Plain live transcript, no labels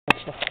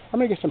I'm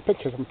going to get some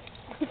pictures of him.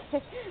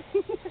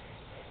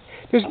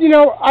 Because, you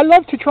know, I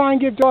love to try and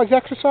give dogs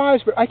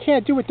exercise, but I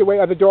can't do it the way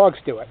other dogs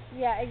do it.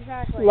 Yeah,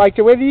 exactly. Like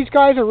the way these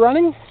guys are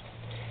running,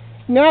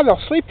 now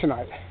they'll sleep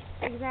tonight.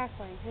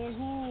 Exactly. And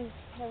he needs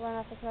to run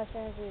off as much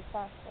energy as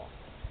possible.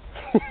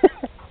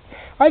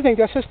 I think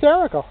that's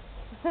hysterical.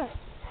 Yeah,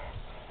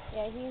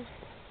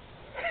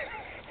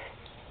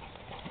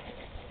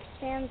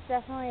 Sam's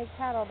definitely a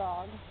cattle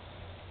dog.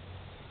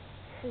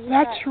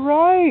 That's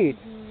right.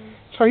 Mm-hmm.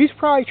 So he's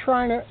probably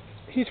trying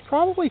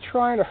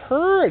to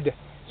herd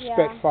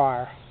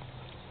Spitfire.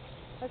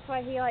 That's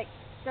why he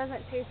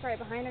doesn't chase right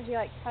behind her. He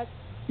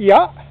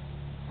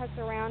cuts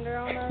around her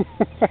almost.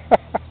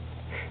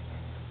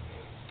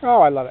 Oh,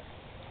 I love it.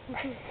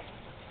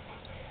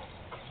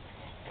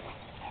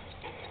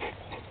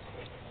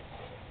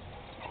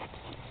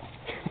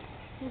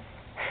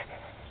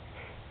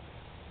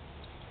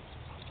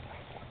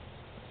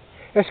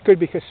 That's good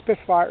because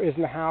Spitfire is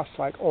in the house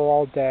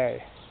all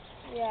day.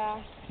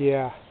 Yeah.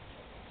 Yeah.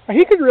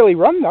 He could really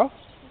run though.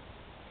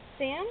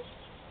 Sam?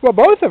 Well,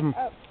 both of them.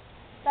 Oh,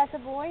 that's a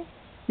boy?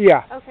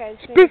 Yeah. Okay,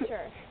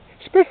 sure.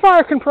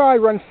 Spitfire can probably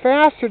run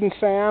faster than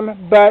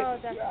Sam, but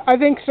I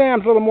think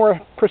Sam's a little more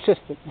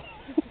persistent.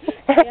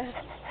 Yeah.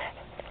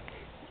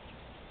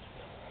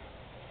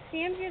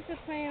 Sam's used to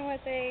playing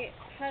with a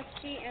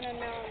husky and a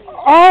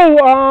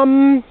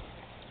Malamute.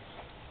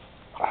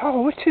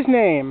 Oh, what's his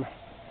name?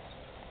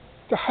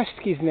 The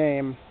husky's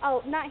name.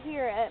 Oh, not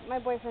here at my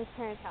boyfriend's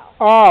parents' house.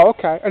 Oh,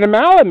 okay. And a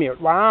Malamute.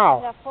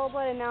 Wow. Yeah,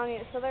 full-blooded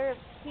Malamute. So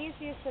he's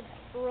used to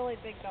really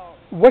big dogs.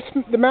 What's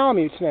the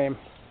Malamute's name?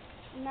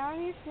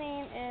 Malamute's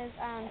name is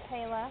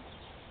Taylor.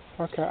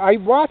 Okay. I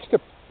watched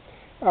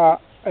a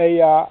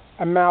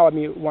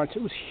Malamute once.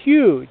 It was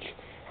huge.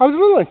 I was a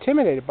little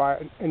intimidated by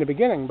it in the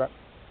beginning, but.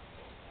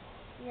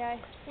 Yeah,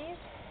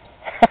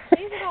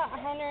 he's about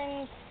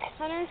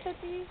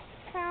 150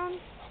 pounds,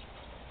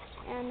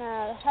 and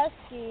the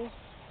husky,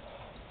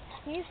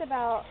 he's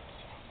about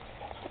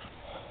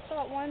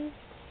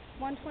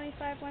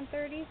 125,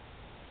 130.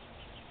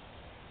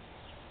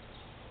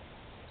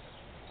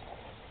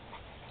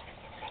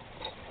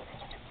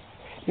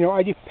 You know,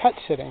 I do pet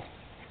sitting.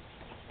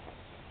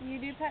 You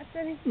do pet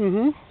sitting?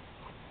 Mm-hmm.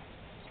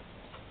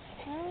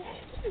 Well,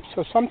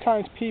 so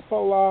sometimes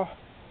people,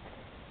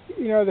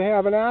 you know, they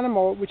have an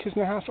animal which is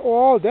in the house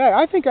all day.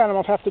 I think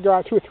animals have to go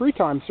out 2 or 3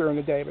 times during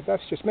the day, but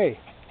that's just me.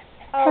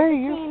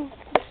 Oh,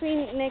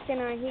 between Nick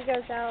and I, he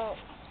goes out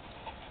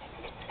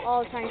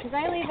all the time. Because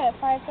I leave at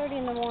 5:30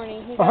 in the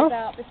morning. He goes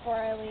out before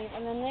I leave.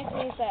 And then Nick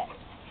leaves at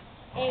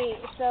 8.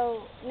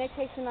 So Nick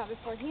takes him out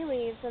before he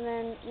leaves. And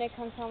then Nick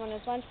comes home on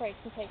his lunch breaks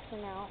and takes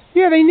him out.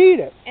 Yeah, they need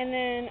it. And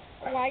then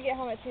when I get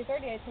home at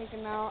 2:30, I take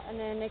him out. And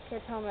then Nick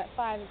gets home at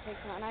 5 and takes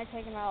him out. And I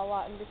take him out a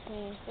lot in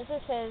between. This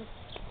is his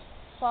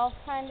 12th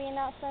time being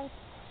out since.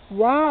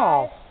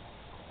 Wow.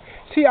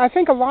 5. See, I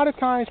think a lot of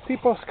times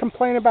people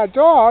complain about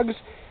dogs,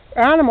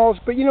 animals,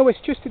 but you know, it's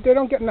just that they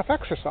don't get enough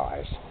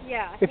exercise.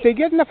 Yeah. If they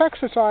get enough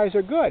exercise,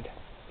 they're good.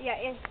 Yeah,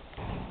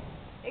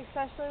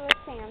 especially with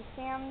Sam.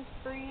 Sam's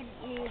breed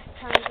needs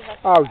tons of exercise.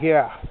 Oh,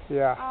 yeah,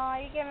 yeah. Oh,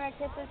 you give him a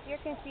kiss. You're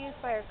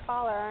confused by her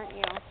collar, aren't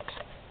you?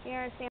 You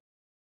understand?